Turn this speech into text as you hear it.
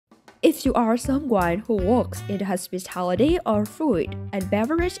If you are someone who works in the hospitality or food and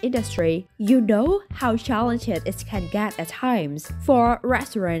beverage industry, you know how challenging it can get at times. For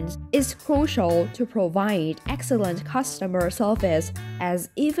restaurants, it's crucial to provide excellent customer service,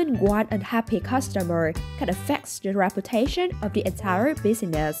 as even one unhappy customer can affect the reputation of the entire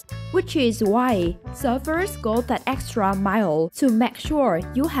business, which is why servers go that extra mile to make sure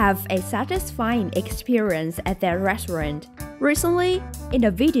you have a satisfying experience at their restaurant. Recently, in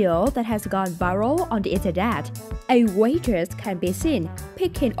a video that has gone viral on the internet, a waitress can be seen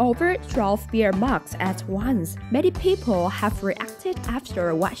picking over 12 beer mugs at once. Many people have reacted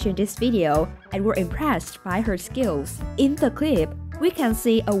after watching this video and were impressed by her skills. In the clip, we can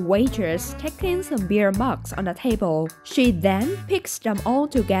see a waitress taking some beer mugs on a table. She then picks them all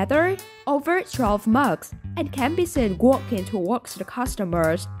together over 12 mugs and can be seen walking towards the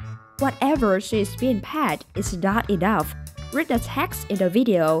customers. Whatever she's being paid is not enough. Read the text in the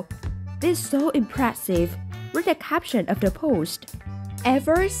video. This is so impressive. Read the caption of the post.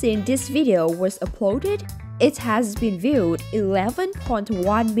 Ever since this video was uploaded, it has been viewed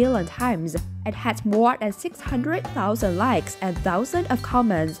 11.1 million times and had more than 600,000 likes and thousands of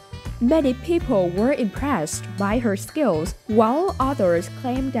comments. Many people were impressed by her skills, while others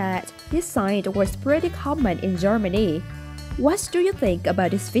claimed that this sign was pretty common in Germany. What do you think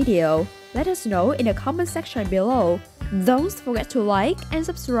about this video? Let us know in the comment section below. Don't forget to like and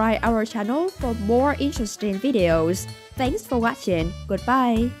subscribe our channel for more interesting videos. Thanks for watching.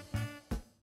 Goodbye.